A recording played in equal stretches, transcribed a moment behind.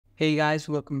Hey guys,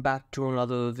 welcome back to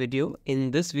another video. In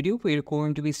this video, we're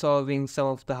going to be solving some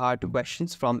of the hard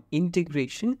questions from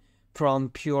integration from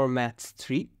Pure Maths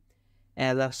 3.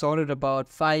 And I've sorted about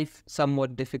 5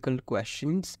 somewhat difficult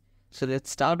questions. So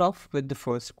let's start off with the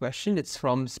first question. It's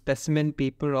from specimen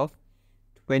paper of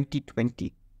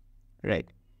 2020.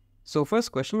 Right. So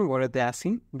first question, what are they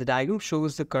asking? The diagram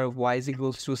shows the curve y is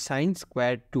equals to sine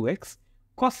squared 2x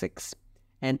cos x.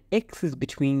 And x is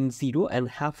between 0 and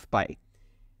half pi.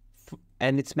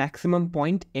 And its maximum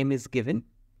point m is given.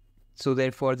 So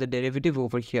therefore the derivative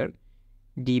over here,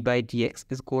 d by dx,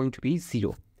 is going to be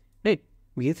 0, right?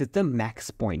 Because it's the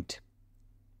max point.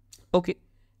 Okay,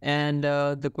 and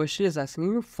the question is asking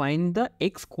you to find the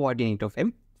x coordinate of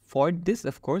m. For this,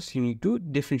 of course, you need to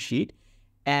differentiate.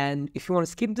 And if you want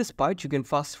to skip this part, you can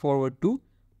fast forward to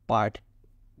part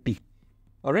B.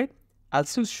 All right, I'll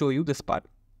still show you this part.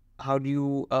 How do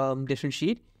you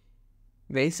differentiate?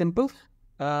 Very simple.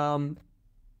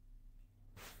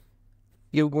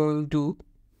 You're going to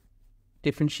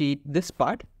differentiate this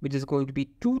part, which is going to be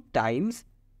 2 times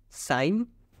sine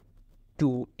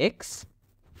 2x.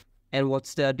 And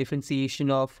what's the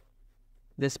differentiation of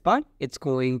this part? It's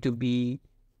going to be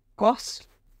cos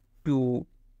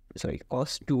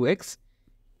 2x.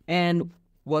 And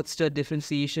what's the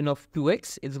differentiation of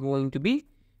 2x? It's going to be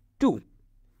 2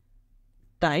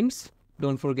 times,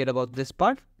 don't forget about this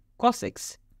part, cos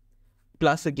x.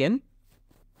 Plus again,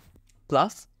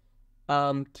 plus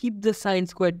keep the sine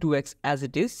squared 2x as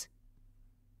it is,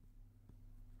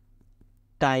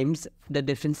 times the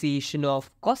differentiation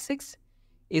of cos x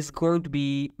is going to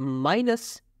be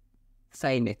minus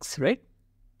sine x, right?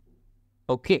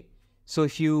 Okay, so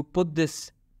if you put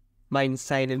this minus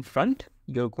sign in front,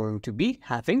 you're going to be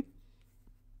having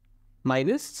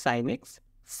minus sine x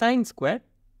sine squared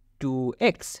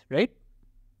 2x, right?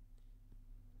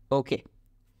 Okay,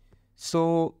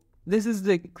 so this is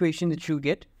the equation that you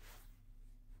get.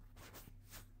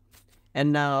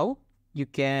 And now you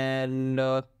can,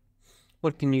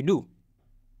 what can you do?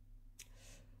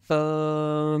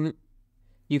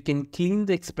 You can clean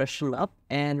the expression up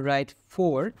and write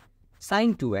 4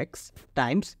 sine 2x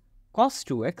times cos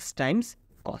 2x times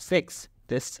cos x.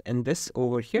 This and this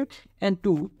over here. And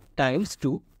 2 times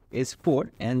 2 is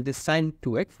 4. And this sine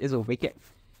 2x is over here.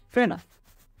 Fair enough.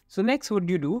 So next, what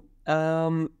do you do?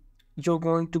 You're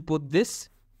going to put this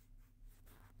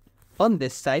on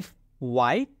this side.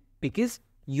 Why? Because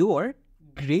your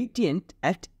gradient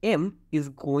at m is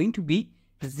going to be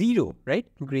 0, right?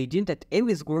 Gradient at m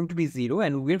is going to be 0,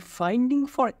 and we're finding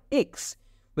for x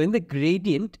when the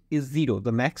gradient is 0,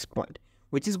 the max point,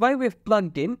 which is why we've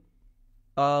plugged in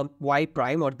y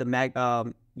prime or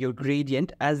the your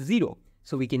gradient as 0.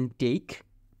 So we can take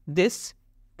this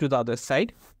to the other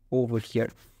side over here,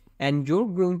 and you're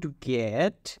going to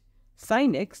get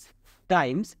sine x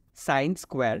times sine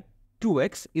square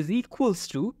 2x is equals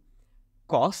to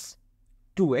cos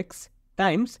 2x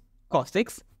times cos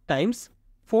x times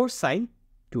 4 sine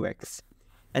 2x.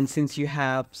 And since you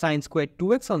have sine squared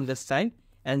 2x on this side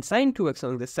and sine 2x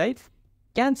on this side,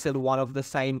 cancel one of the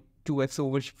sine 2x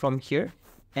over from here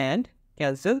and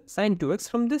cancel sine 2x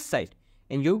from this side.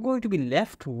 And you're going to be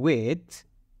left with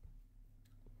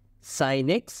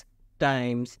sine x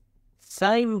times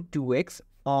sine 2x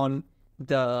on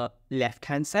the left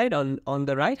hand side. On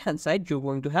the right hand side, you're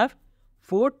going to have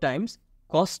 4 times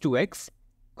cos 2x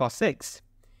cos x.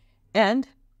 And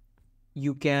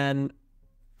you can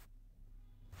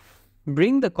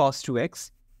bring the cos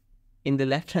 2x in the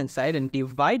left hand side and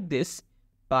divide this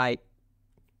by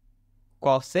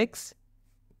cos x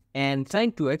and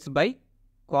sine 2x by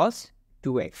cos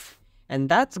 2x. And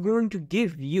that's going to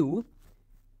give you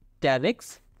tan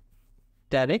x,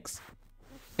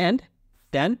 and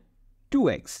tan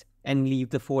 2x, and leave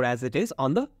the 4 as it is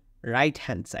on the right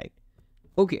hand side.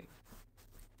 Okay,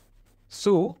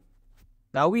 so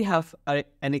now we have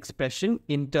an expression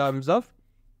in terms of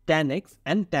tan x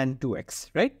and tan 2x,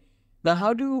 right? Now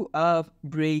how to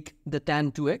break the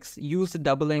tan 2x? Use the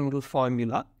double angle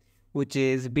formula, which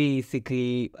is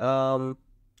basically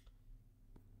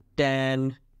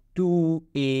tan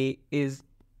 2a is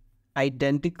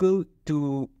identical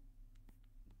to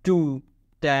 2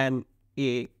 tan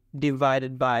a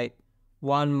divided by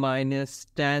 1 minus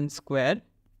tan squared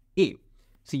a.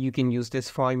 So you can use this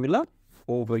formula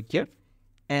over here.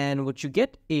 And what you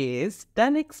get is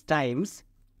tan x times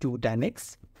 2 tan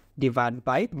x divided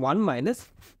by 1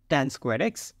 minus tan squared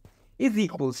x is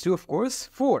equals to, of course,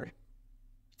 4.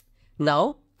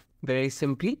 Now, very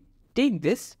simply, take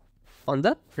this on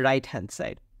the right hand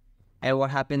side. And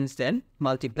what happens then?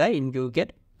 Multiply and you'll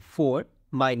get 4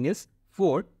 minus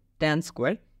 4 tan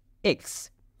squared x.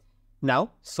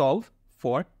 Now solve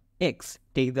for x.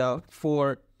 Take the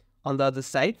 4 on the other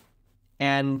side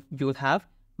and you'll have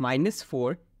minus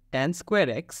 4 tan square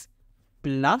x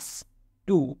plus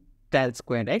 2 tan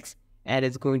square x, and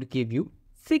it's going to give you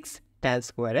 6 tan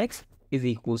square x is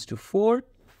equals to 4.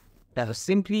 Now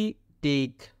simply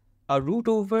take a root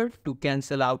over to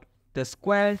cancel out the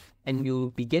square and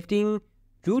you'll be getting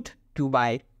root 2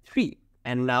 by 3.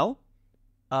 And now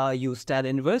use tan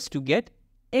inverse to get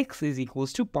x is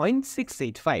equals to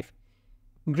 0.685.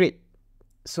 Great.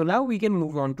 So now we can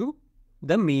move on to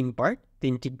the main part, the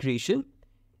integration.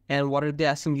 And what are they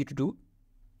asking you to do?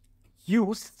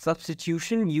 Use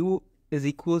substitution u is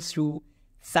equals to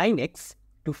sine x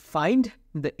to find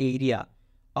the area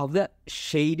of the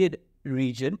shaded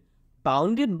region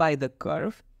bounded by the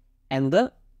curve and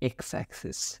the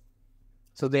x-axis.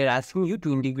 So they're asking you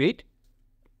to integrate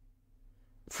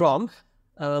from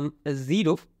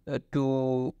 0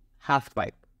 to half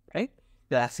pi, right?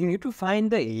 They're asking you to find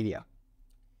the area.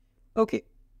 Okay.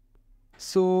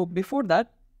 So before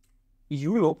that,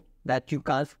 you know that you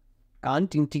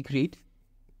can't integrate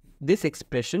this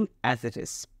expression as it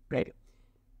is, right?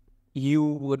 You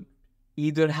would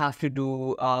either have to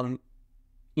do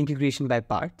integration by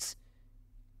parts,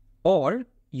 or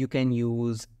you can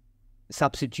use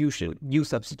substitution, u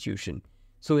substitution.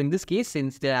 So in this case,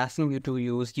 since they're asking you to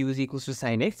use u is equals to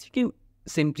sine x, you can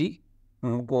simply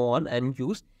go on and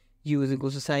use u is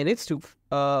equals to sine x to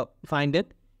find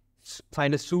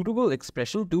a suitable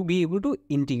expression to be able to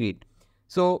integrate.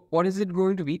 So what is it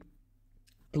going to be?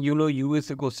 You know u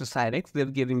is equals to sine x,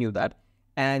 they've given you that.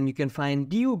 And you can find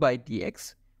du by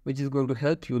dx, which is going to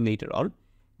help you later on.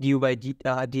 Du by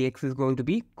dx is going to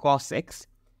be cos x.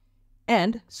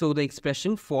 And so the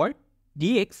expression for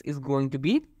dx is going to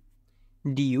be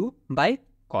du by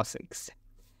cos x.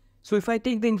 So if I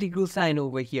take the integral sign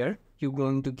over here, you're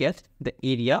going to get the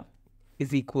area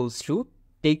is equals to,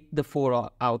 take the 4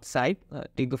 outside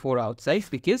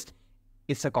because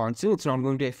it's a constant. It's not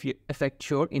going to affect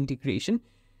your integration.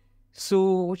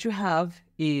 So what you have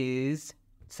is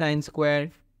sine square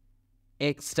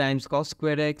x times cos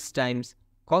square x times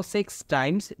cos x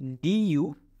times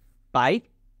du by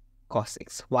cos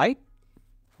x. Why?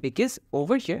 Because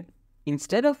over here,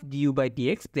 instead of du by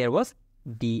dx, there was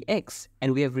dx.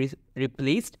 And we have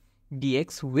replaced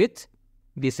dx with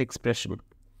this expression,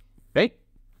 right?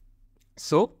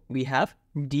 So we have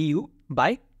du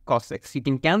by cos x. You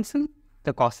can cancel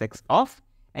the cos x off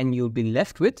and you'll be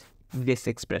left with this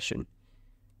expression.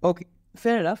 Okay,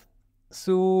 fair enough.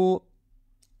 So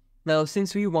now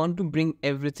since we want to bring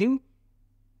everything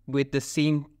with the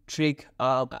same trig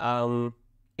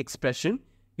expression,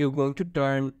 you're going to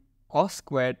turn cos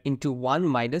squared into 1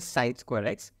 minus sine square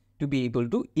x to be able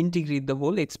to integrate the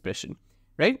whole expression,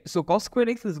 right? So cos squared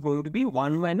x is going to be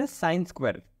 1 minus sine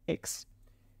squared x.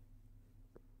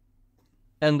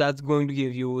 And that's going to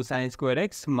give you sine squared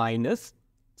x minus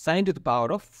sine to the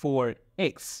power of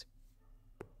 4x.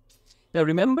 Now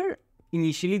remember,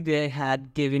 initially they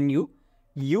had given you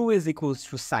u is equals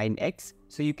to sine x.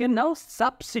 So you can now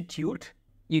substitute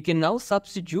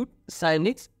sine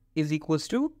x is equals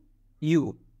to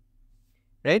u,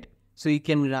 right? So you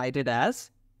can write it as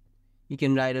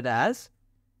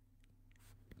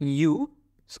u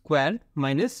square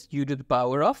minus u to the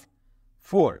power of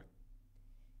 4.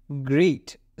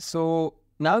 Great. So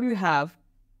now you have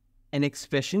an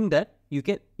expression that you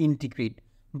can integrate.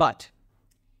 But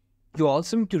you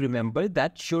also need to remember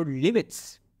that your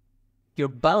limits, your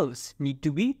bounds need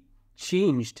to be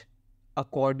changed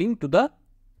according to the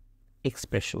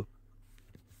expression.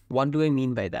 What do I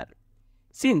mean by that?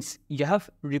 Since you have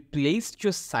replaced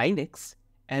your sine x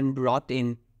and brought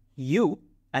in u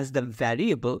as the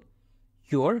variable,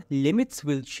 your limits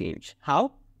will change.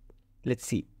 How? Let's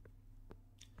see.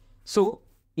 So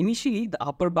initially the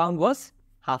upper bound was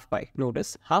half pi.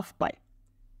 Notice half pi.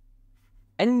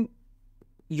 And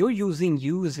you're using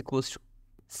u is equals to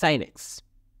sine x.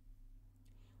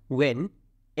 When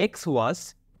x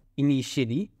was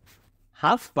initially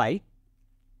half pi,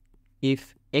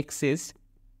 if x is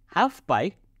half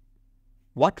pi,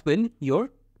 what will your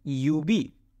u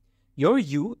be? Your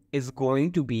u is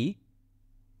going to be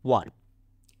 1.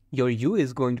 Your u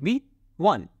is going to be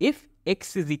 1 if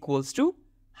x is equals to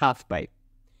half pi.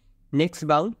 Next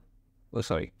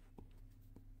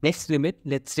limit,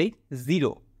 let's say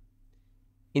 0.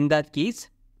 In that case,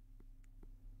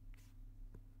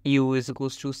 u is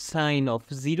equals to sine of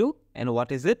 0. And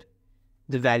what is it?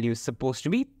 The value is supposed to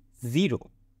be 0.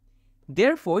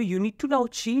 Therefore, you need to now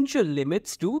change your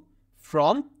limits to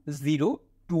from 0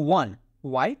 to 1.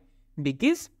 Why?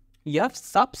 Because you have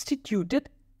substituted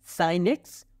sine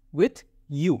x with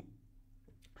u.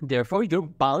 Therefore, your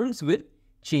bounds will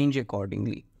change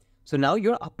accordingly. So now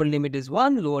your upper limit is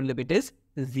 1, lower limit is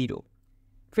 0.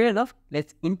 Fair enough.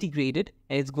 Let's integrate it.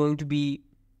 And it's going to be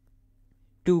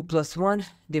 2 plus 1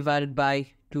 divided by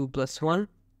 2 plus 1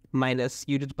 minus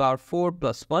u to the power 4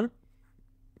 plus 1,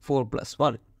 4 plus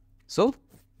 1. So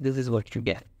this is what you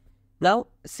get. Now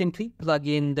simply plug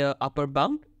in the upper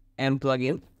bound and plug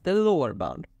in the lower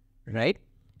bound, right?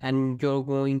 And you're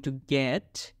going to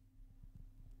get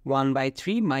 1 by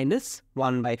 3 minus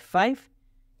 1 by 5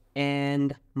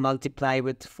 and multiply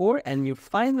with 4, and your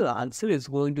final answer is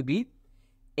going to be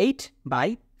 8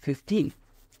 by 15.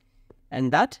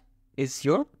 And that is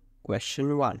your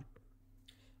question 1.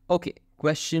 Okay,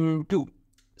 question 2.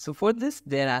 So for this,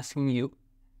 they're asking you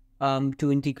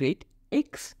to integrate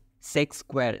x sec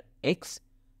square x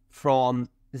from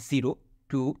 0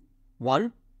 to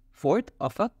 1/4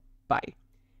 of a pi.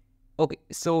 Okay,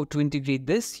 so to integrate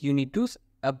this, you need to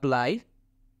apply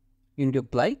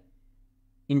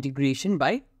integration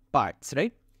by parts,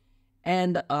 right?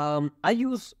 And I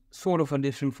use sort of a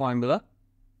different formula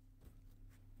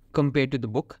compared to the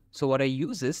book. So what I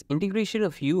use is integration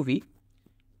of uv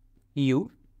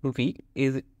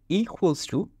is equals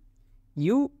to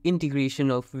u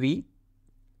integration of v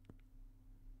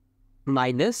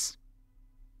minus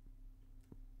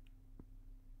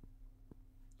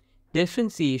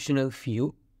differentiation of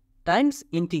u times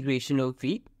integration of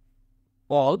v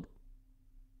all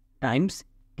times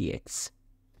dx.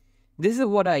 This is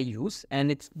what I use,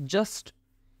 and it's just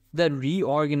the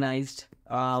reorganized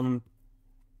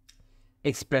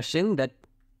expression that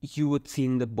you would see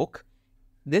in the book.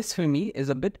 This for me is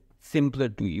a bit simpler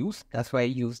to use. That's why I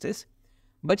use this.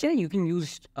 But yeah, you can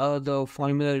use the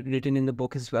formula written in the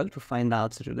book as well to find the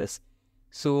answer to this.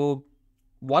 So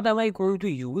what am I going to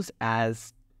use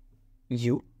as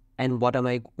u and what am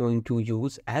I going to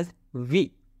use as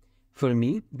v? For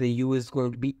me, the u is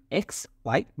going to be x,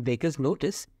 y, because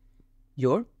notice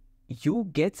your u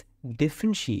gets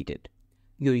differentiated.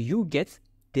 Your u gets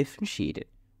differentiated,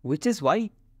 which is why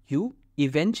you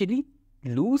eventually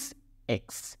lose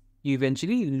x. You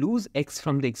eventually lose x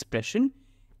from the expression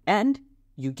and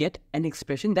you get an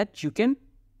expression that you can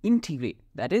integrate.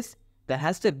 That is, that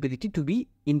has the ability to be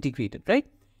integrated, right?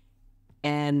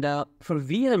 And for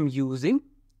v, I'm using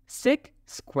sec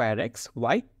square x.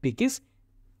 Why? Because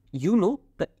you know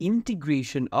the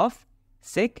integration of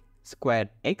sec square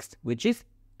x, which is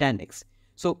tan x.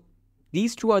 So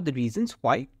these two are the reasons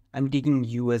why I'm taking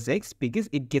u as x, because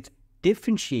it gets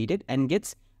differentiated and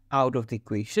gets out of the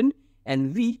equation.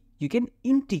 And v, you can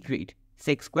integrate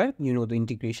sec square, you know the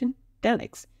integration, tan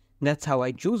x. That's how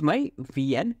I choose my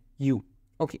v and u.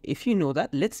 Okay, if you know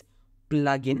that, let's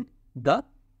plug in the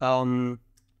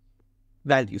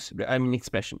values,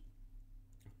 expression.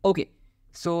 Okay,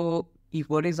 so if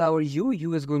what is our u?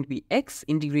 U is going to be x,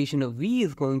 integration of v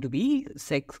is going to be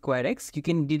sec square x. You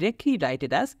can directly write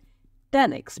it as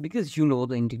tan x because you know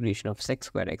the integration of sec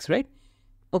square x, right?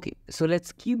 Okay, so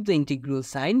let's keep the integral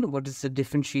sign. What is the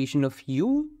differentiation of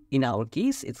u? In our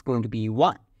case, it's going to be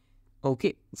 1.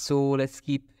 Okay, so let's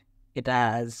keep it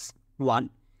as 1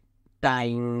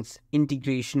 times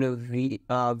integration of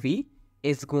v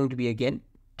is going to be again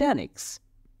tan x,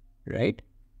 right?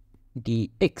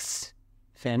 dx.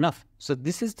 Fair enough. So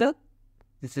this is the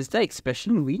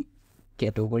expression we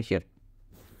get over here.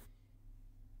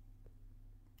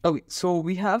 Okay, so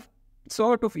we have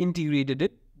sort of integrated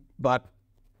it, but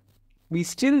we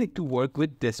still need to work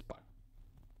with this part.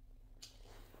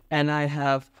 And I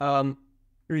have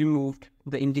removed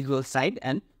the integral side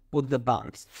and put the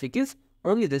bounds because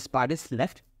only this part is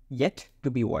left yet to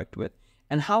be worked with.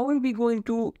 And how are we going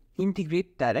to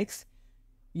integrate tan x?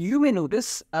 You may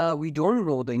notice we don't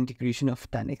know the integration of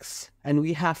tan x, and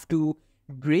we have to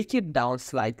break it down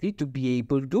slightly to be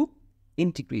able to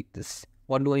integrate this.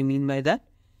 What do I mean by that?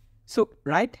 So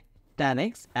write tan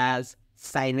x as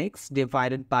sin x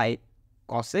divided by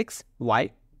cos x.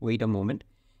 Why? Wait a moment.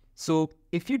 So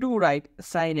if you do write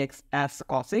sin x as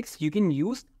cos x, you can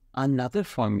use another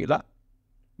formula.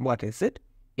 What is it?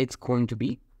 It's going to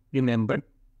be, remember,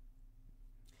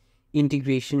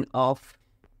 integration of.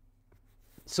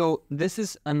 So this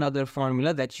is another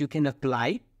formula that you can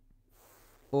apply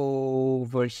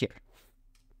over here.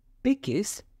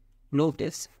 Because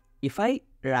notice, if I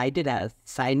write it as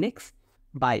sin x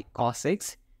by cos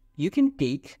x, you can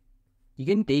take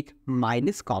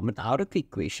minus common out of the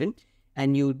equation,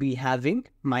 and you'll be having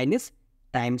minus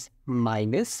times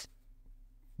minus.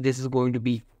 This is going to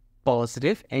be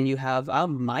positive, and you have a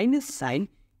minus sign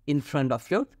in front of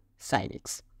your sin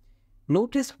x.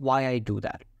 Notice why I do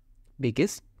that.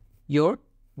 Because your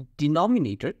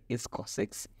denominator is cos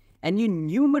x and your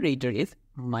numerator is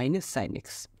minus sine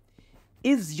x.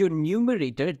 Is your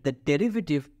numerator the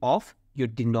derivative of your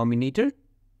denominator?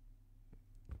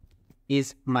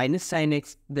 Is minus sine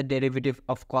x the derivative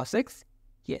of cos x?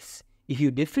 Yes. If you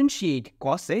differentiate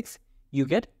cos x, you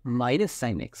get minus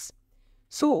sine x.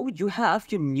 So you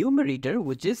have your numerator,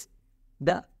 which is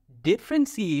the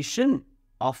differentiation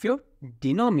of your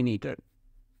denominator.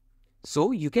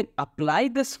 So you can apply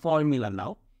this formula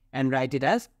now and write it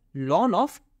as ln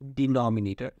of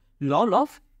denominator, ln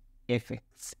of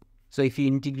fx. So if you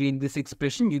integrate this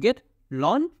expression, you get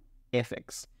ln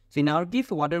fx. So in our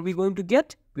case, what are we going to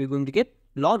get? We're going to get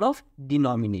ln of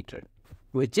denominator,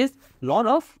 which is ln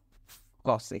of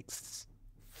cos x,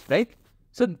 right?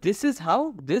 So this is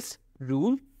how this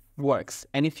rule works.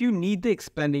 And if you need the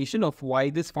explanation of why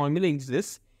this formula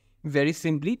exists, very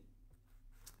simply,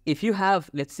 if you have,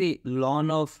 let's say,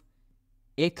 ln of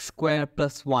x squared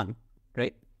plus 1,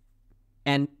 right?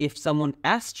 And if someone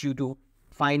asked you to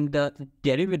find the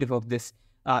derivative of this,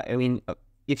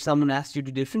 if someone asked you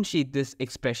to differentiate this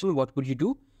expression, what would you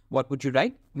do? What would you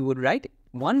write? You would write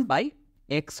 1 by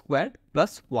x squared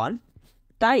plus 1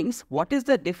 times, what is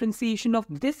the differentiation of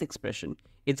this expression?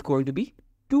 It's going to be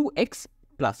 2x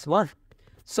plus 1.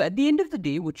 So at the end of the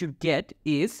day, what you get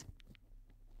is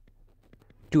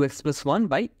 2x plus 1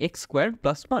 by x squared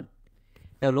plus 1.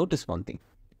 Now notice one thing.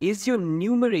 Is your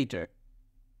numerator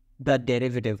the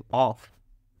derivative of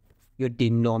your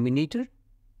denominator?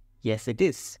 Yes, it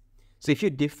is. So if you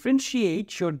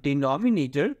differentiate your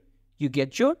denominator, you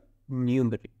get your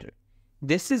numerator.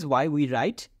 This is why we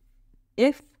write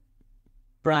f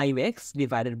prime x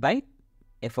divided by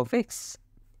f of x.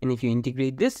 And if you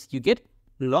integrate this, you get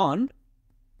ln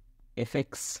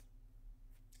fx.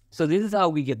 So this is how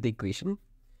we get the equation,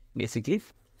 basically.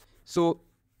 So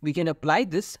we can apply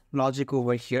this logic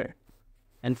over here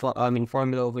and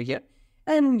formula over here,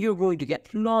 and you're going to get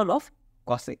ln of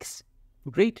cos x.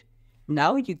 Great.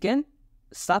 Now you can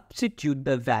substitute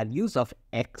the values of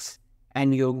x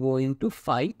and you're going to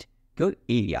find your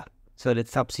area. So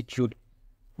let's substitute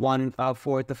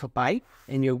 1/4 of a pi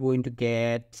and you're going to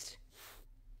get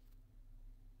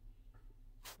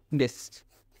this.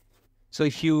 So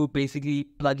if you basically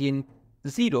plug in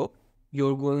 0,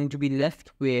 you're going to be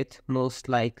left with most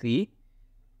likely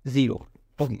 0.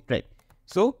 Okay, right.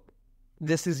 So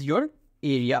this is your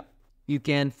area. You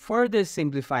can further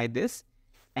simplify this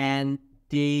and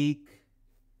take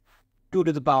 2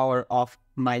 to the power of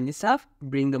minus half,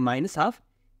 bring the minus half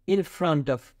in front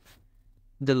of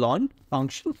the ln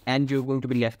function, and you're going to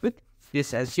be left with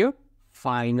this as your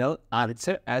final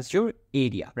answer, as your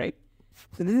area, right?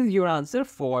 So this is your answer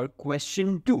for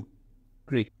question 2.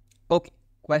 Great. Okay,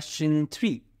 question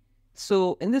 3.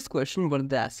 So in this question, what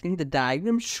they're asking, the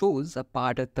diagram shows a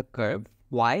part of the curve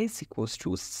y is equals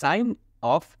to sine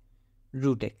of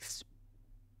root x.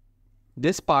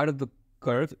 This part of the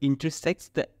curve intersects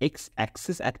the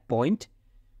x-axis at point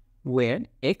where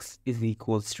x is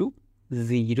equals to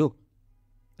 0.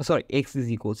 Sorry, x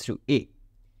is equals to a.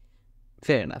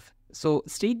 Fair enough. So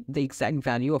state the exact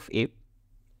value of a.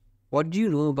 What do you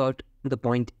know about the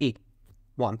point a?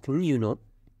 One thing you know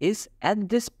is at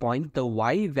this point the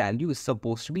y value is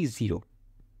supposed to be 0.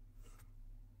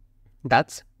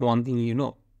 That's one thing you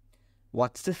know.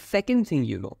 What's the second thing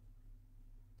you know?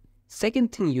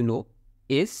 Second thing you know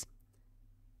is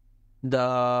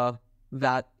the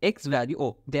x value.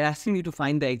 Oh, they're asking you to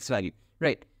find the x value,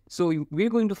 right? So we're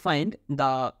going to find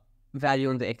the value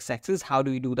on the x-axis. How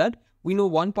do we do that? We know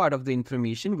one part of the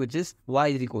information, which is y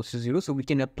is equals to 0. So we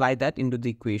can apply that into the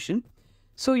equation.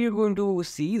 So you're going to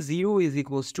see 0 is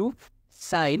equals to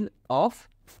sine of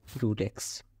root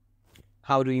x.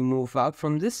 How do we move out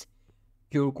from this?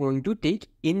 You're going to take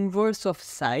inverse of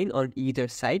sine on either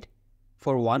side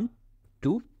for 1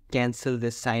 to cancel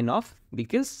this sine off,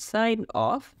 because sine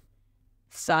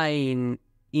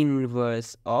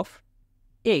inverse of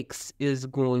x is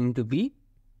going to be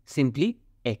simply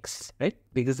x, right?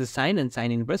 Because the sine and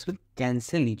sine inverse will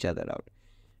cancel each other out,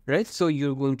 right? So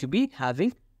you're going to be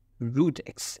having root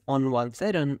x on one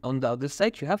side, and on the other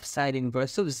side you have sine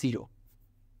inverse of 0.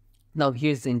 Now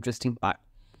here's the interesting part.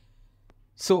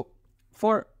 So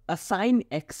for a sine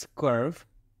x curve,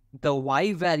 the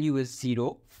y value is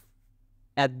 0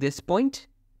 at this point,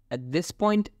 at this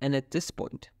point, and at this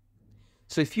point.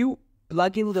 So if you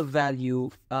plug in the value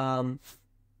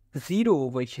 0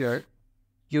 over here,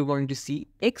 you're going to see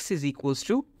x is equals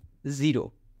to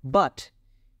 0. But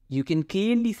you can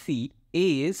clearly see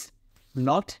a is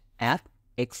not at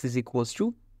x is equals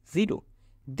to 0.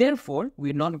 Therefore,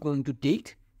 we're not going to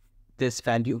take this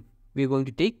value. We're going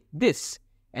to take this.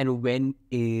 And when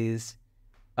is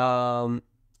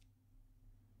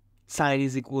sine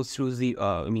is equals to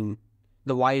 0,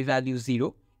 the y value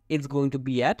 0, it's going to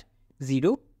be at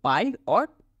 0, pi or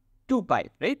 2 pi,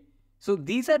 right? So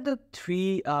these are the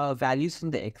three values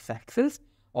on the x-axis,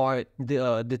 or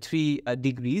the three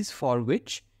degrees for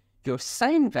which your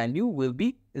sine value will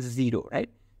be 0, right?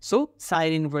 So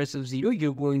sine inverse of 0,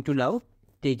 you're going to now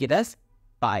take it as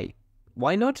pi.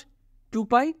 Why not 2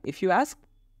 pi, if you ask?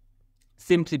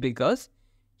 Simply because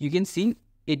you can see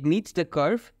it meets the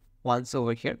curve once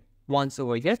over here,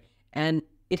 and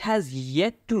it has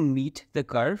yet to meet the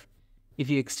curve. If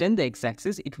you extend the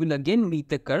x-axis, it will again meet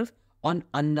the curve on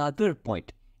another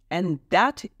point, and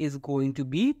that is going to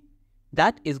be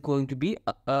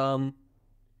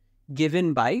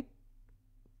given by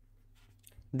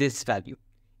this value.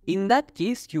 In that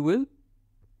case, you will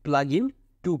plug in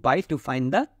 2 pi to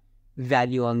find the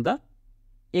value on the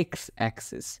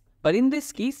x-axis. But in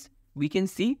this case, we can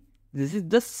see this is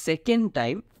the second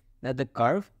time that the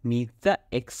curve meets the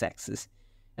x-axis.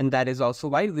 And that is also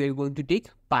why we are going to take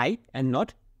pi and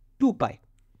not 2 pi.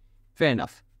 Fair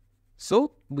enough.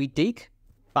 So we take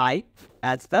pi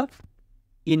as the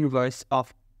inverse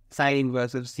of sine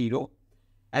inverse of 0.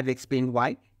 I've explained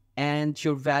why. And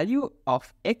your value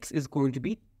of x is going to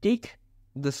be, take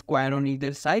the square on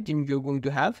either side, and you're going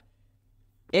to have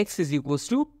x is equals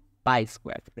to pi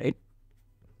squared, right?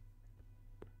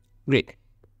 Great.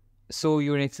 So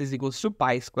your x is equals to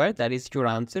pi squared. That is your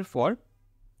answer for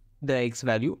the x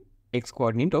value, x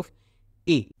coordinate of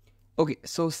A. Okay,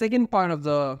 so second part of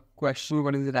the question,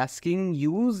 what is it asking?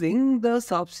 Using the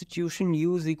substitution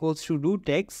u is equals to root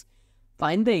x,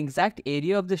 find the exact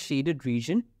area of the shaded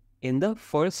region in the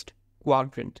first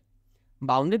quadrant,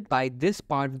 bounded by this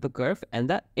part of the curve and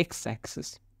the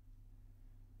x-axis.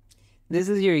 This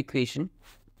is your equation.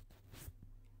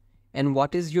 And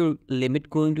what is your limit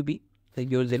going to be? So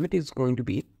your limit is going to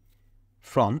be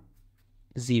from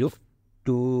 0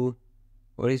 to,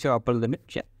 what is your upper limit?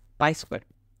 Yeah, pi square.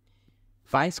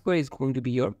 Pi square is going to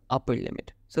be your upper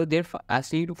limit. So therefore,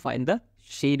 asking you to find the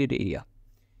shaded area.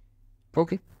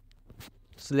 Okay.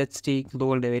 So let's take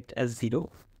lower limit as 0,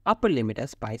 upper limit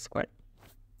as pi square.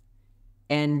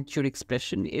 And your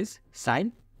expression is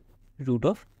sine root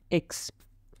of x.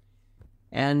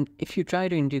 And if you try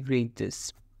to integrate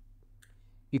this,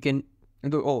 you can,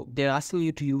 they're asking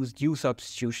you to use u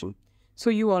substitution. So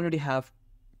you already have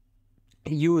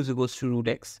u is equals to root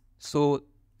x. So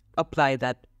apply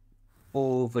that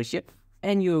over here,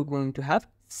 and you're going to have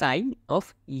sine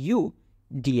of u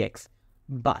dx.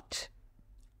 But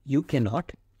you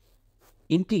cannot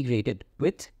integrate it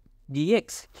with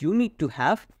dx. You need to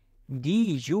have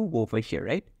du over here,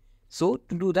 right? So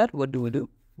to do that, what do?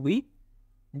 We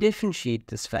differentiate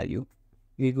this value.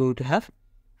 We're going to have,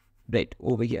 right,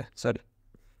 over here, sorry,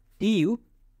 du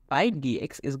by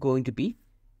dx is going to be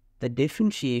the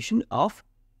differentiation of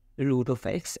root of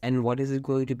x. And what is it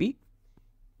going to be?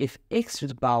 If x to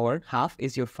the power half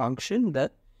is your function,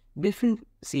 the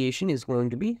differentiation is going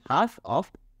to be half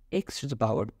of x to the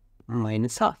power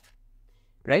minus half,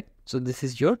 right? So this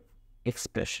is your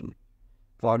expression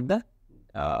for the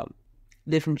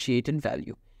differentiated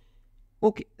value.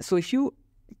 Okay, so if you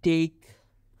take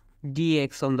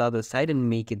dx on the other side and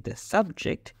make it the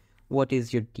subject, what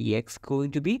is your dx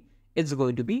going to be? It's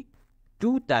going to be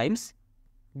 2 times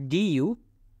du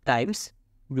times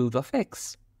root of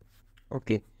x.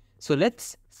 Okay, so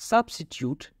let's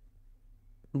substitute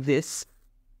this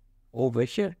over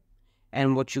here.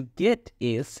 And what you get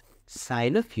is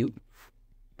sine of u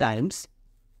times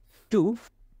 2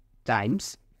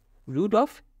 times root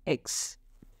of x.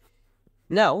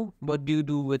 Now, what do you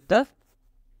do with the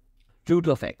root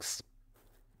of x?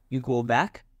 You go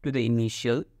back to the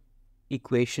initial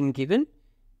equation given,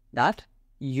 that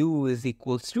u is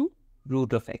equals to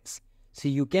root of x. So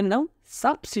you can now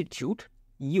substitute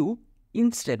u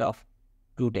instead of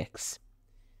root x.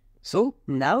 So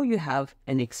now you have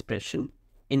an expression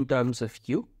in terms of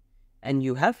u, and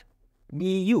you have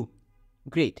du.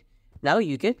 Great. Now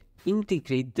you can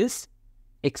integrate this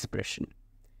expression.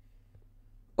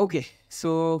 Okay,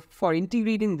 so for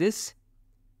integrating this,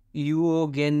 you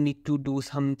again need to do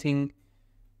something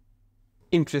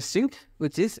interesting,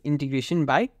 which is integration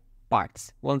by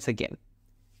parts once again.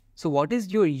 So what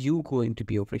is your u going to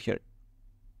be over here?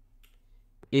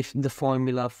 If the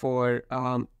formula for,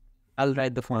 I'll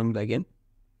write the formula again.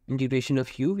 Integration of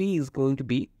uv is going to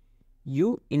be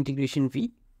u integration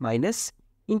v minus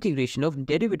integration of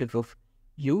derivative of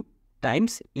u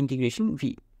times integration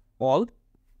v, all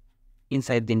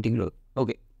inside the integral.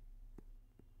 Okay.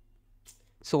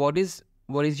 So what is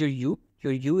your u?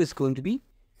 Your u is going to be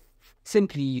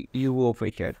simply u over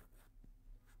here.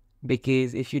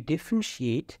 Because if you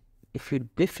differentiate if you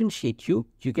differentiate u,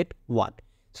 you get 1.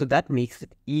 So that makes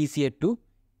it easier to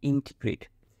integrate.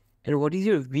 And what is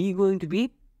your v going to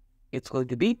be? It's going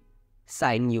to be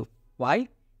sine u. Why?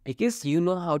 Because you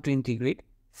know how to integrate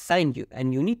sine u,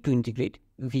 and you need to integrate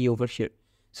v over here.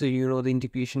 So you know the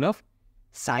integration of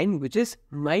sine, which is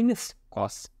minus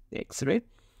cos x, right?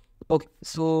 Okay,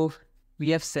 so we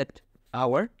have set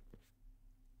our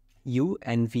u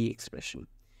and v expression.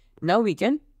 Now we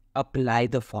can apply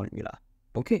the formula.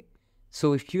 Okay,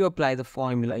 so if you apply the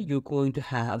formula, you're going to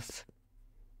have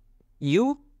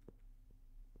u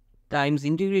times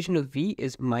integration of v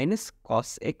is minus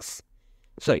cos x,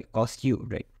 cos u,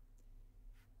 right?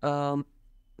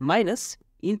 Minus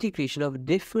integration of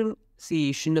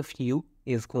differentiation of u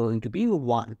is going to be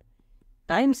 1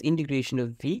 times integration of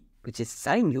v, which is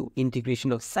sine u.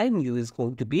 Integration of sine u is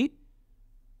going to be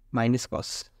minus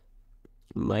cos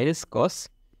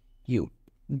u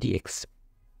dx.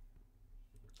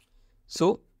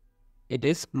 So it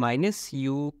is minus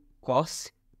u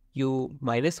cos u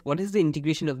minus, what is the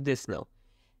integration of this now?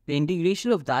 The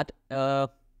integration of that,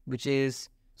 which is,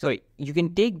 you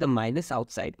can take the minus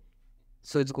outside.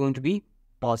 So it's going to be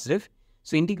positive.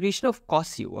 So integration of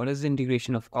cos u, what is the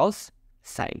integration of cos?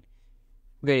 Sine.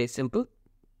 Very simple.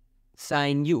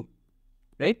 Sine u,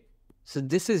 right? So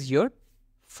this is your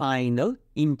final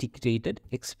integrated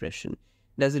expression.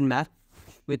 Does it match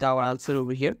with our answer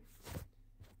over here?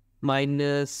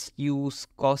 Minus u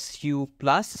cos u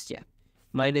plus,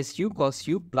 minus u cos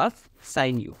u plus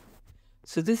sine u.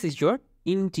 So this is your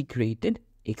integrated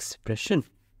expression.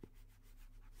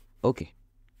 Okay.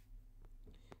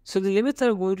 So the limits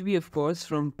are going to be, of course,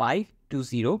 from pi to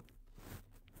 0.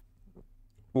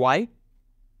 Why?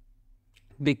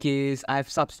 Because I've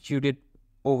substituted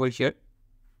over here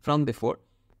from before.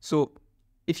 So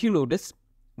if you notice,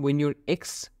 when your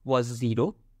x was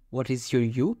 0, what is your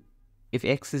u? If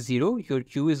x is 0, your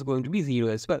u is going to be 0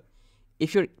 as well.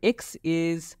 If your x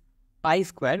is pi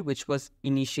squared, which was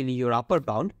initially your upper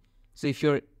bound, so if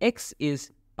your x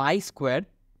is pi squared,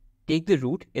 take the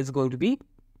root, it's going to be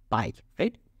pi,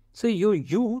 right? So your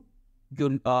u,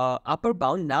 your upper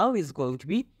bound now is going to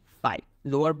be pi,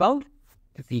 lower bound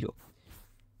 0.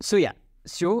 So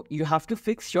so you have to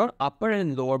fix your upper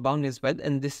and lower bound as well,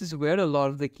 and this is where a lot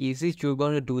of the cases you're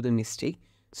going to do the mistake.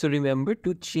 So remember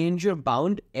to change your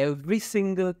bound every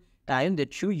single time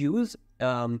that you use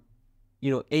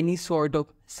any sort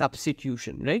of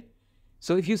substitution, right?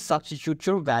 So if you substitute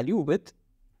your value with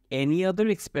any other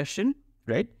expression,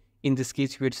 right? In this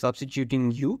case, we're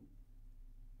substituting u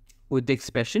with the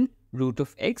expression root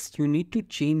of x, you need to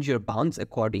change your bounds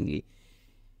accordingly.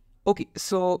 Okay,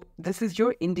 so this is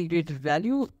your integrated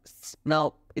value.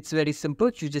 Now, it's very simple.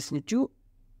 You just need to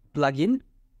plug in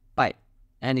pi.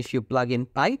 And if you plug in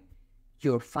pi,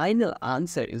 your final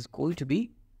answer is going to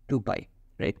be 2 pi,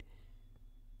 right?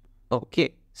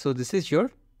 Okay, so this is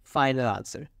your final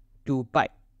answer, 2 pi.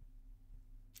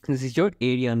 This is your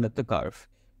area under the curve.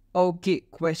 Okay,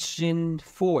 question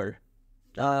 4.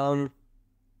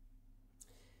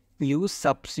 Use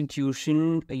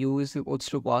substitution, u is equals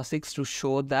to cos x to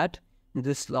show that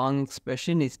this long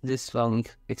expression is this long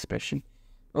expression.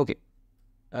 Okay.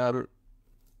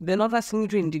 They're not asking you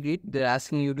to integrate. They're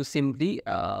asking you to simply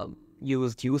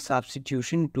use u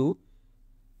substitution to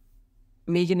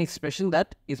make an expression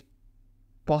that is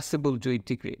possible to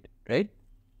integrate, right?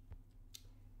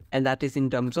 And that is in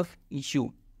terms of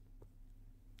u.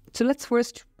 So let's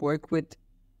first work with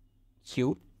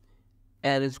u.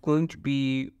 And it's going to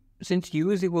be, since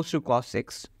u is equals to cos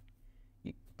x,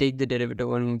 take the derivative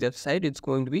on the other side, it's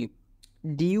going to be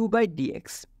du by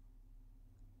dx.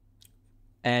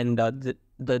 And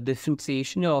the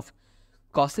differentiation of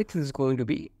cos x is going to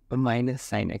be minus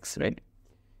sine x, right?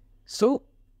 So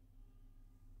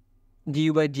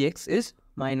du by dx is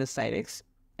minus sine x.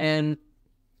 And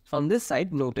on this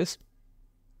side, notice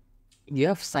you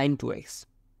have sine 2x.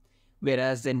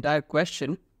 Whereas the entire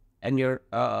question and your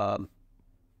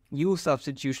u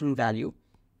substitution value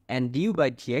and du by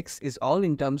dx is all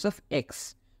in terms of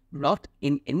x, not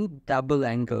in any double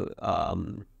angle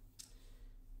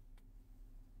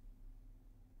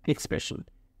expression.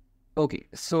 Okay,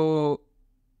 so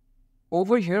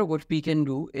over here what we can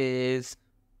do is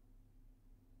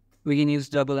we can use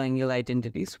double angle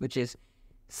identities, which is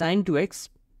sine 2x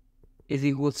is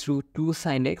equals to 2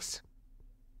 sine x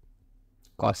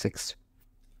cos x.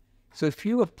 So if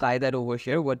you apply that over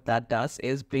here, what that does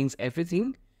is brings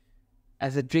everything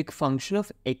as a trig function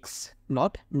of x,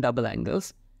 not double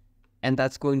angles. And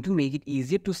that's going to make it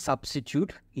easier to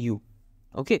substitute u.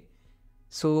 Okay.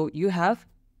 So you have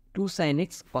 2 sine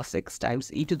x cos x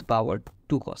times e to the power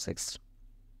 2 cos x.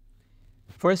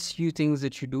 First few things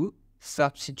that you do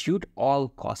substitute all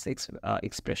cos x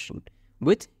expression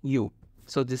with u.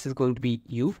 So this is going to be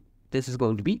u, this is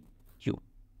going to be u.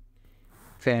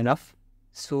 Fair enough.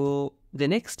 So the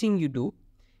next thing you do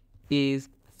is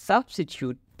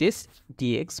substitute this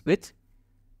dx with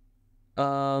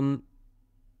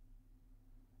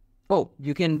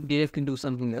you can directly do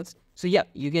something else. So yeah,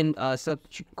 you can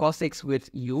substitute cos x with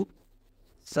u,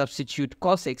 substitute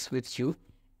cos x with u,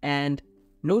 and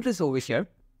notice over here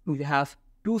we have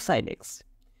 2 sin x.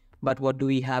 But what do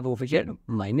we have over here?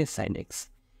 Minus sin x.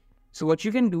 So what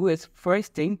you can do is,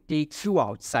 first thing, take 2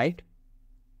 outside,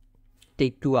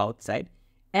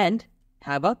 and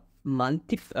have a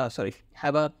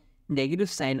have a negative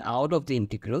sign out of the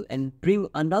integral and bring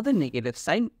another negative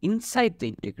sign inside the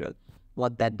integral.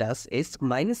 What that does is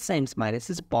minus times minus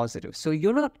is positive. So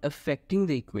you're not affecting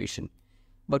the equation.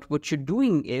 But what you're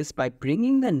doing is, by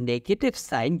bringing the negative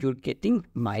sign, you're getting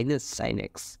minus sin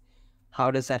x.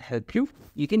 How does that help you?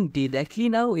 You can directly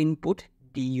now input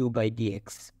du by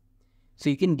dx. So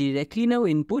you can directly now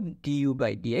input du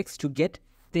by dx to get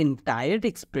the entire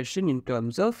expression in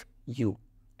terms of u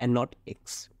and not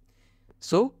x.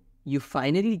 So you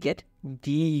finally get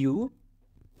du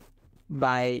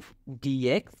by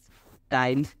dx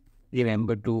times,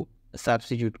 remember to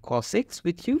substitute cos x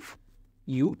with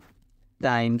u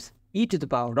times e to the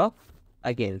power of,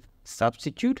 again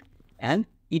substitute, and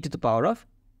e to the power of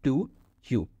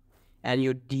 2u. And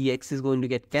your dx is going to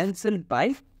get cancelled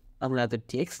by another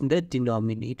dx in the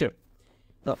denominator.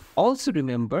 Now also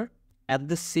remember, at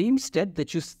the same step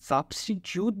that you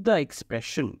substitute the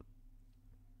expression,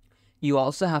 you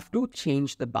also have to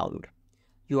change the bound.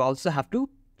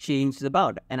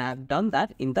 And I've done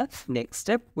that in the next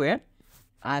step, where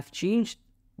I've changed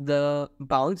the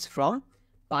bounds from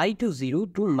pi to 0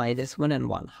 to minus 1 and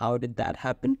 1. How did that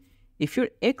happen? If your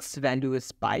x value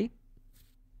is pi,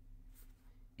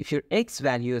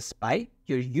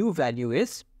 your u value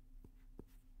is,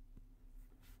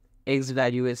 x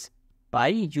value is pi,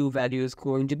 u value is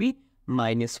going to be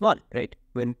minus 1, right?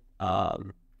 When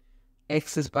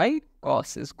x is pi,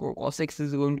 cos x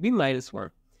is going to be minus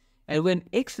 1. And when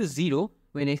x is 0,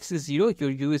 your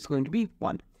u is going to be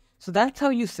 1. So that's how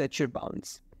you set your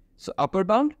bounds. So upper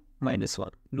bound, minus 1.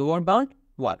 Lower bound,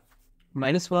 1.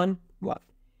 Minus 1, 1.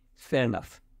 Fair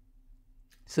enough.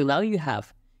 So now you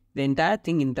have the entire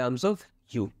thing in terms of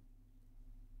u.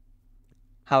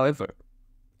 However,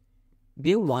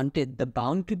 they wanted the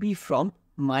bound to be from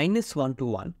minus 1 to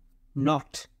 1,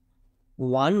 not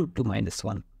 1 to minus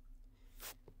 1.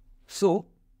 So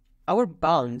our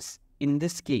bounds in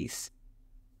this case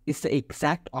is the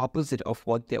exact opposite of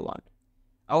what they want.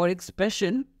 Our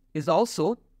expression is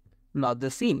also not the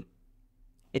same.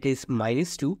 It is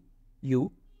minus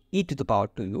 2u e to the power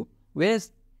 2u,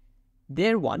 whereas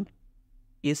their one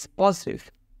is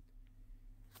positive.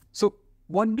 So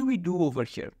what do we do over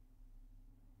here?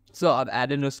 So I've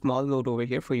added a small note over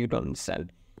here for you to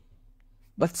understand.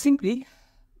 But simply,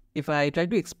 if I try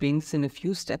to explain this in a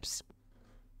few steps,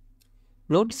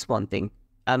 notice one thing.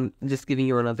 I'm just giving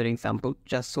you another example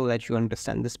just so that you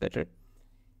understand this better.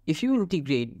 If you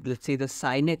integrate, let's say, the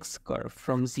sin x curve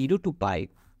from 0 to pi,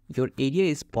 your area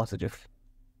is positive,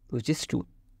 which is 2.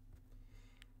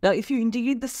 Now, if you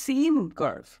integrate the same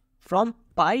curve from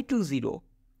pi to 0,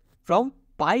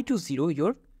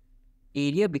 your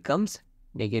area becomes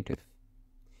negative,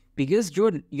 because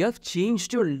you have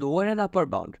changed your lower and upper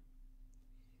bound.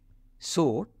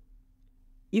 So,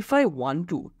 if I want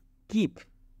to keep,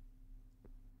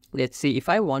 let's say, if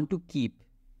I want to keep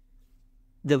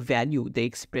the value, the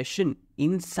expression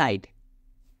inside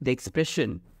the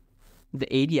expression,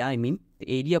 the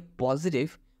area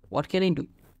positive, what can I do?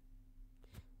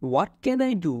 What can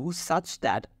I do such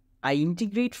that I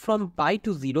integrate from pi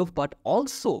to 0, but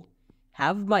also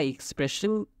have my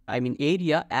expression,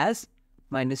 area as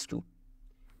minus 2?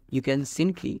 You can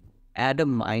simply add a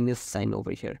minus sign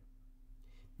over here,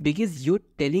 because you're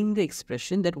telling the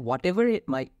expression that whatever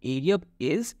my area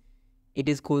is, it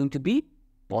is going to be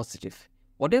positive.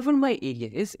 Whatever my area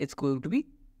is, it's going to be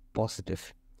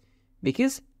positive.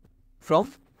 Because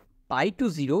from pi to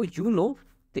 0,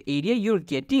 the area you're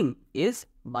getting is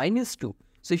minus 2.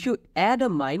 So if you add a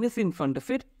minus in front of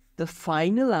it, the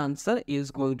final answer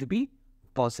is going to be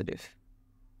positive.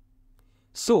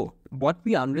 So what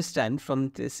we understand from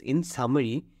this in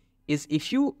summary is,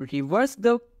 if you reverse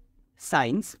the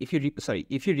signs, if you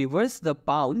reverse the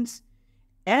bounds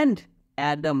and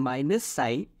add a minus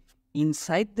sign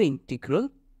inside the integral,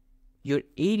 your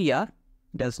area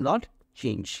does not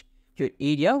change. Your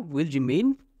area will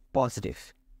remain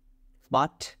positive.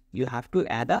 But you have to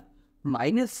add a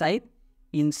minus sign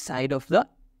inside of the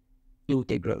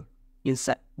integral.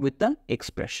 inside with the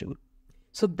expression.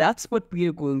 So that's what we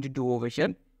are going to do over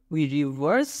here. We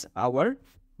reverse our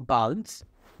bounds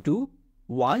to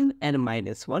 1 and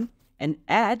 -1 and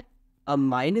add a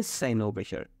minus sign over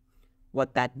here.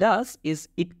 What that does is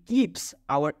it keeps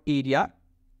our area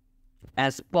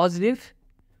as positive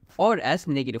or as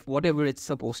negative, whatever it's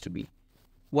supposed to be.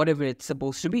 Whatever it's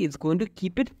supposed to be, it's going to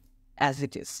keep it as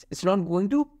it is. It's not going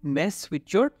to mess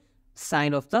with your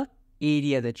sign of the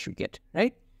area that you get,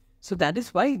 right? So that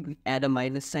is why we add a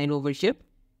minus sign over here,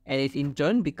 and it in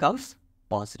turn becomes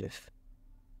positive.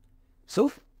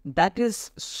 So that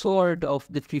is sort of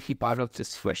the tricky part of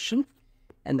this question,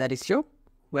 and that is your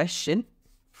question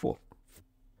 4.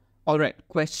 All right,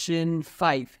 question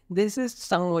 5. This is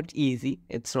somewhat easy.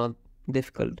 It's not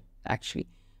difficult actually,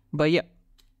 but yeah.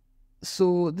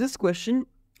 So this question,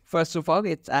 first of all,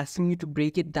 it's asking you to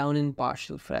break it down in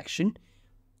partial fraction.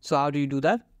 So how do you do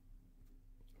that?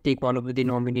 Take one of the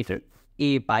denominator,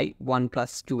 a by 1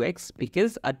 plus 2x,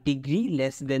 because a degree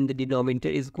less than the denominator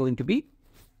is going to be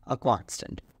a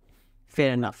constant.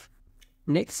 Fair enough.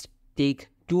 Next, take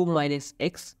 2 minus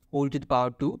x whole to the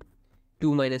power 2,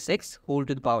 2 minus x whole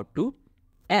to the power 2,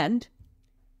 and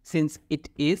since it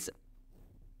is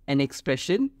an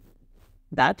expression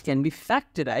that can be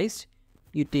factorized,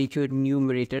 you take your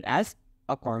numerator as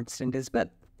a constant as well.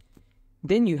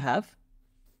 Then you have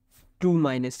 2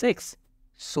 minus x,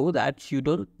 so that you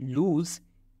don't lose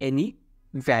any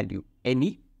value,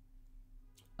 any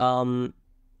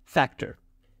factor.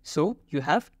 So you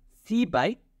have c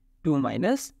by 2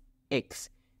 minus x.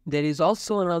 There is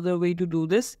also another way to do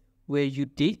this, where you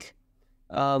take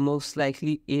most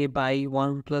likely a by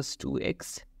 1 plus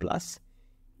 2x plus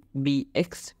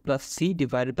bx plus c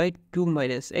divided by 2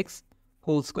 minus x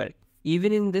whole square.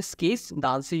 Even in this case, the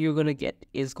answer you're going to get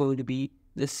is going to be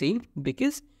the same,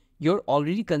 because you're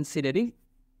already considering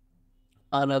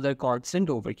another constant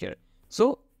over here.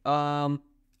 So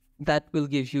that will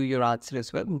give you your answer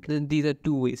as well. These are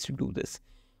 2 ways to do this.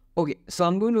 Okay, so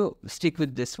I'm going to stick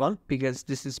with this one because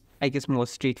this is, I guess, more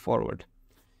straightforward.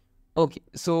 Okay,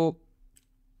 so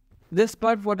this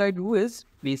part, what I do is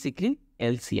basically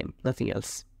LCM, nothing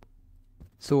else.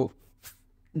 So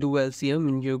do LCM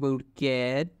and you're going to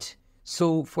get,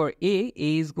 so for a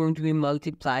is going to be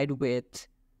multiplied with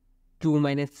 2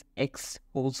 minus x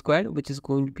whole square, which is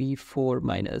going to be 4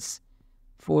 minus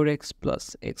 4x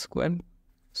plus x squared.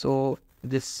 So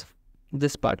this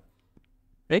part,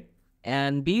 right?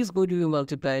 And b is going to be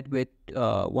multiplied with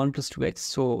 1 plus 2x,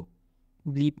 so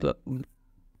b plus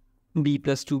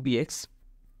 2bx,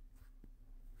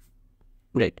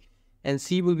 right? And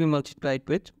c will be multiplied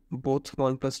with both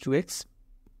 1 plus 2x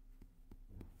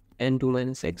and 2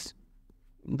 minus x.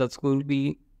 That's going to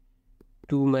be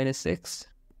 2 minus x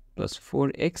plus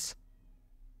 4x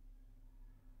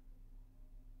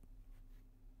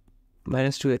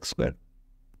minus 2x squared.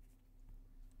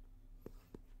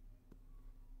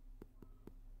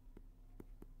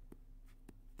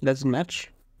 Doesn't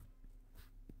match.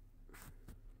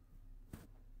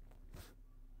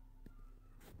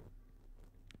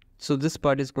 So this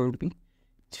part is going to be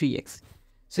 3x.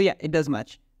 So yeah, it does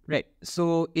match, right?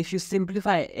 So if you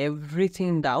simplify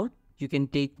everything down, you can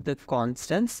take the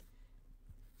constants,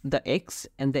 the x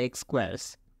and the x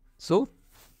squares. So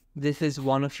this is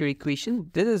one of your equations,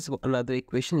 this is another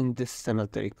equation, and this is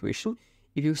another equation.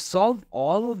 If you solve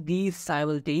all of these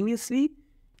simultaneously,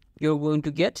 you're going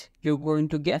to get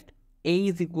a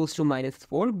is equals to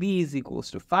 -4, b is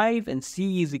equals to 5, and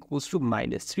c is equals to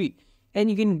 -3. And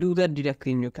you can do that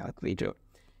directly in your calculator.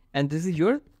 And this is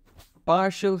your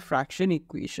partial fraction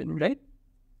equation, right?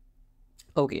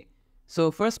 Okay,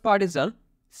 so first part is done.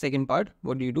 Second part,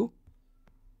 what do?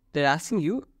 They're asking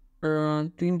you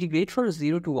to integrate from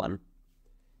 0 to 1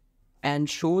 and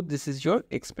show this is your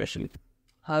expression.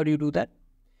 How do you do that?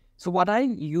 So what I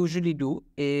usually do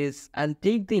is I'll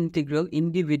take the integral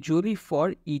individually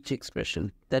for each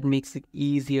expression. That makes it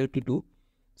easier to do.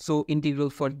 So integral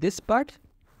for this part,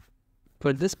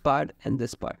 and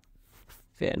this part.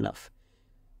 Fair enough.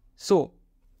 So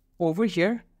over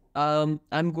here,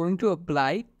 I'm going to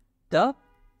apply the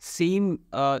same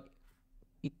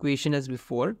equation as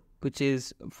before, which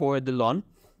is for the ln.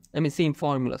 Same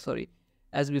formula, sorry,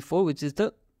 as before, which is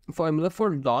the formula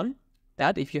for ln,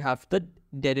 that if you have the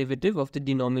derivative of the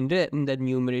denominator in the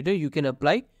numerator, you can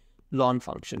apply ln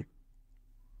function.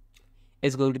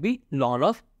 It's going to be ln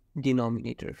of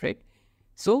denominator, right?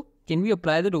 So can we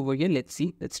apply that over here? Let's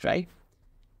see. Let's try.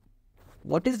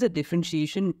 What is the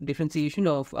differentiation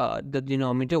of the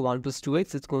denominator 1 plus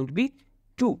 2x? It's going to be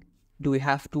 2. Do we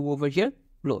have 2 over here?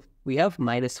 No, we have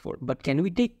 -4. But can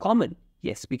we take common?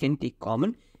 Yes, we can take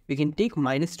common. we can take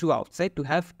minus 2 outside to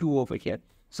have 2 over here.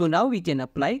 So now we can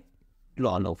apply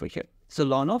ln over here. So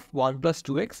ln of 1 plus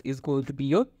 2x is going to be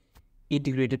your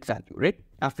integrated value, right?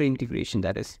 After integration,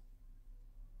 that is.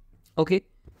 Okay,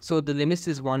 so the limits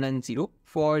is 1 and 0.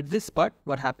 For this part,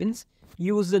 what happens?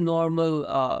 Use the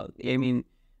normal,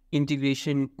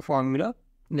 integration formula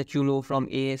that you know from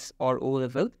AS or O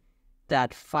level,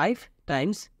 that 5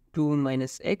 times 2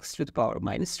 minus x to the power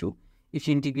minus 2. If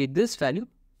you integrate this value,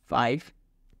 5,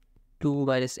 2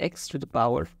 minus x to the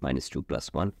power minus 2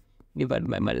 plus 1 divided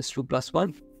by minus 2 plus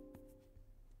 1.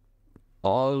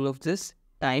 All of this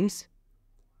times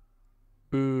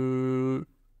the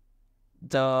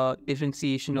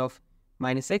differentiation of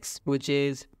minus x, which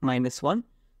is minus 1.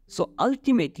 So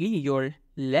ultimately, you're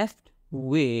left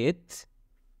with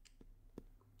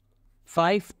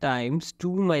 5 times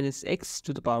 2 minus x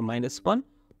to the power minus 1,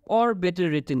 or better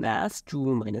written as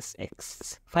 2 minus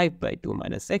x, 5 by 2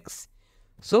 minus x.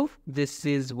 So this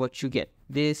is what you get.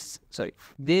 This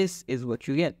is what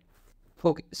you get.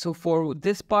 Okay, so for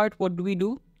this part, what do we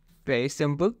do? Very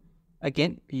simple.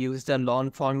 Again, use the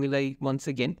ln formula once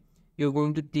again. You're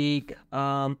going to take,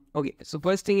 okay, so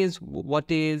first thing is, what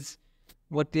is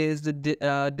the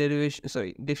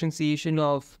differentiation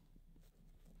of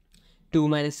 2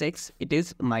 minus x? It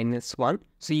is minus 1.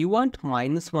 So you want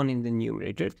minus 1 in the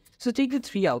numerator. So take the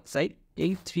 3 outside,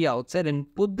 and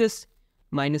put this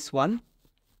minus 1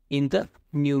 in the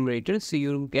numerator. So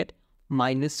you'll get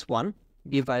minus 1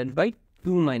 divided by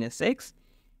 2 minus x,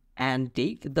 and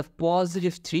take the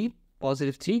positive 3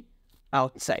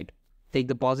 outside. Take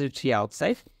the positive 3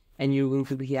 outside, and you're going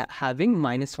to be having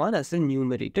minus 1 as the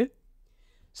numerator.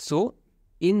 So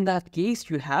in that case,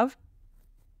 you have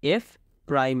f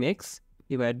prime x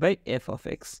divided by f of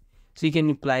x. So you can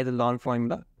apply the ln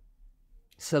formula.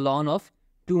 So ln of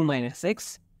 2 minus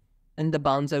x, and the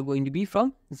bounds are going to be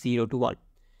from 0 to 1.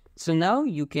 So now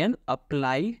you can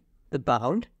apply the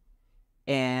bound,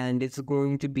 and it's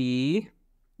going to be,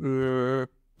 so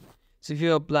if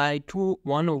you apply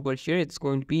 1 over here, it's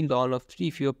going to be ln of 3.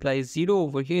 If you apply 0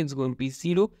 over here, it's going to be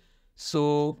 0.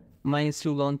 So minus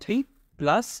 2 ln 3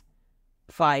 plus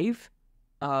 5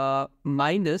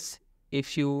 minus,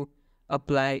 if you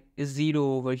apply 0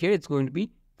 over here, it's going to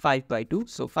be 5 by 2.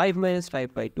 So 5 minus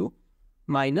 5 by 2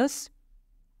 minus,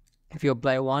 if you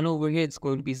apply 1 over here, it's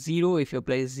going to be 0. If you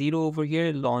apply 0 over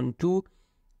here, ln 2.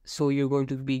 So you're going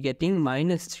to be getting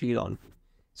minus 3 ln.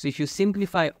 So if you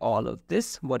simplify all of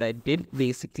this, what I did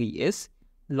basically is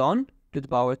ln to the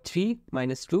power 3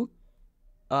 minus 2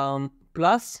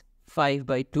 plus 5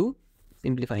 by 2,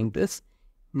 simplifying this,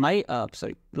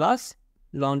 plus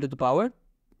ln to the power,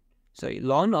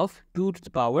 ln of 2 to the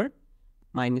power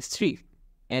minus 3.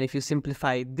 And if you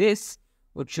simplify this,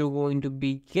 what you're going to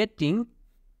be getting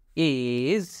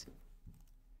is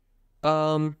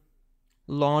ln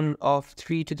of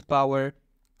 3 to the power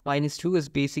minus 2 is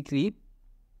basically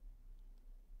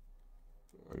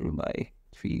 1 by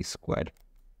 3 squared.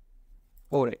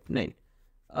 Alright, 9.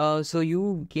 So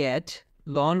you get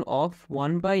ln of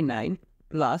 1 by 9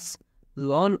 plus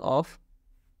ln of,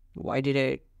 why did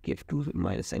I give 2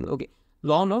 minus sign? Okay,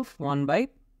 ln of 1 by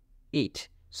 8.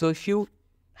 So if you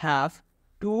have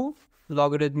two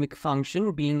logarithmic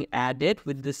function being added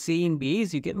with the same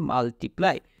base, you can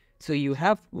multiply. So you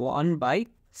have 1 by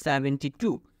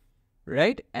 72,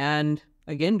 right? And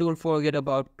again, don't forget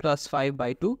about plus 5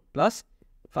 by 2, plus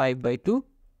 5 by 2.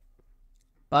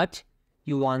 But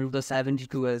you want the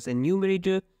 72 as a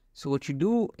numerator. So what you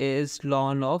do is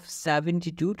ln of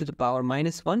 72 to the power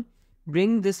minus 1.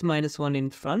 Bring this minus 1 in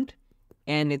front,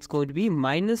 and it's going to be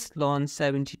minus ln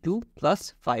 72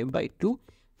 plus 5 by 2.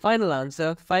 Final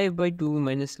answer, 5 by 2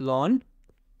 minus ln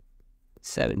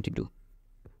 72.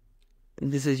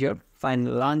 This is your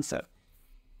final answer.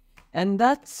 And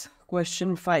that's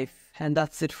question 5. And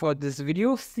that's it for this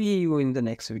video. See you in the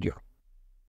next video.